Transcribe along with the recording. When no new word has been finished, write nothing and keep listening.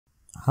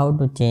How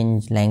to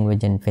change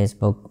language in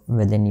Facebook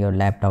within your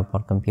laptop or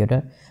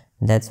computer.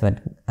 That's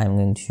what I'm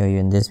going to show you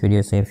in this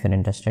video, so if you're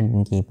interested,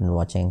 then keep on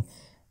watching.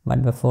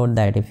 But before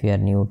that, if you are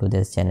new to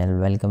this channel,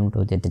 welcome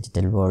to the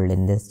digital world.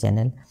 In this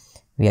channel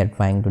we are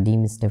trying to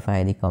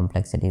demystify the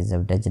complexities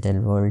of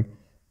digital world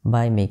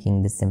by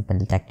making the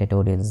simple tech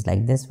tutorials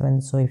like this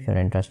one. So if you're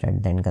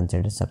interested, then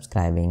consider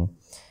subscribing.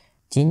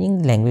 Changing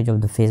the language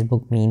of the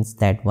Facebook means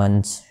that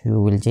once you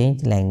will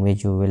change the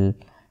language, you will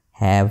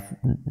have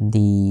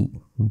the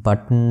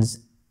buttons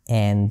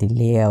and the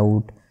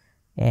layout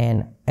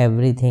and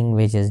everything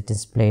which is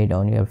displayed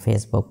on your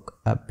Facebook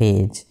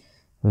page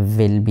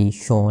will be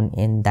shown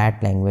in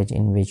that language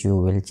in which you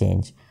will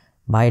change.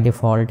 By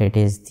default it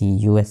is the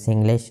US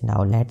English.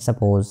 Now let's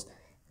suppose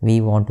we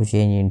want to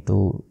change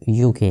into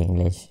UK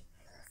English.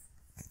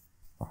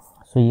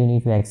 So you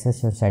need to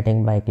access your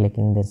setting by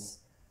clicking this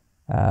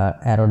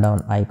arrow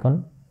down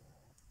icon,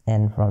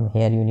 and from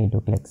here you need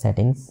to click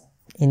settings.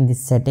 In the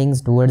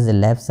settings towards the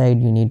left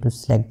side you need to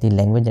select the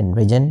language and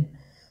region,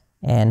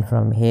 and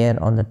from here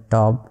on the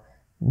top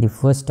the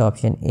first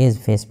option is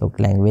Facebook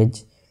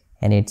language,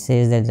 and it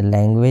says that the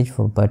language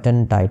for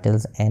button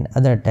titles and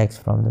other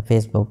text from the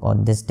Facebook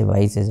on this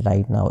device is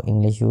right now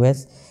English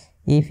US.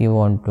 If you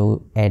want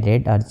to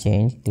edit or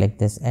change, click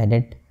this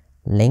edit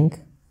link,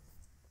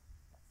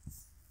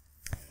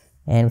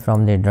 and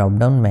from the drop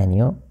down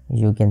menu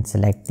you can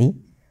select the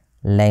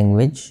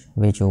language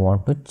which you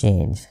want to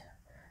change.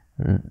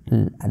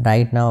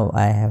 Right now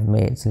I have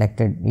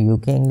selected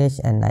UK English,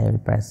 and I will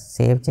press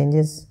save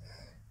changes,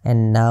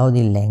 and now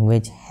the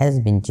language has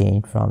been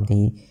changed from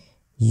the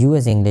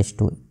US English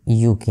to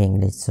UK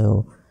English.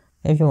 So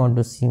if you want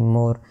to see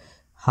more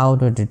how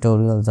to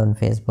tutorials on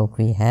Facebook,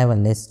 we have a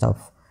list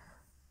of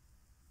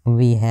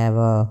we have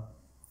a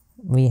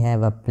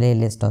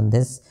playlist on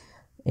this.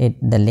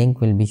 The link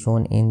will be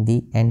shown in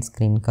the end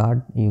screen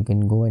card. You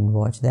can go and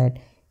watch that.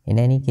 In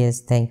any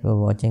case, thank you for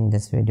watching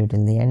this video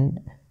till the end.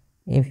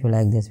 If you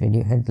like this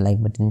video, hit the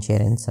like button,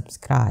 share and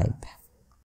subscribe.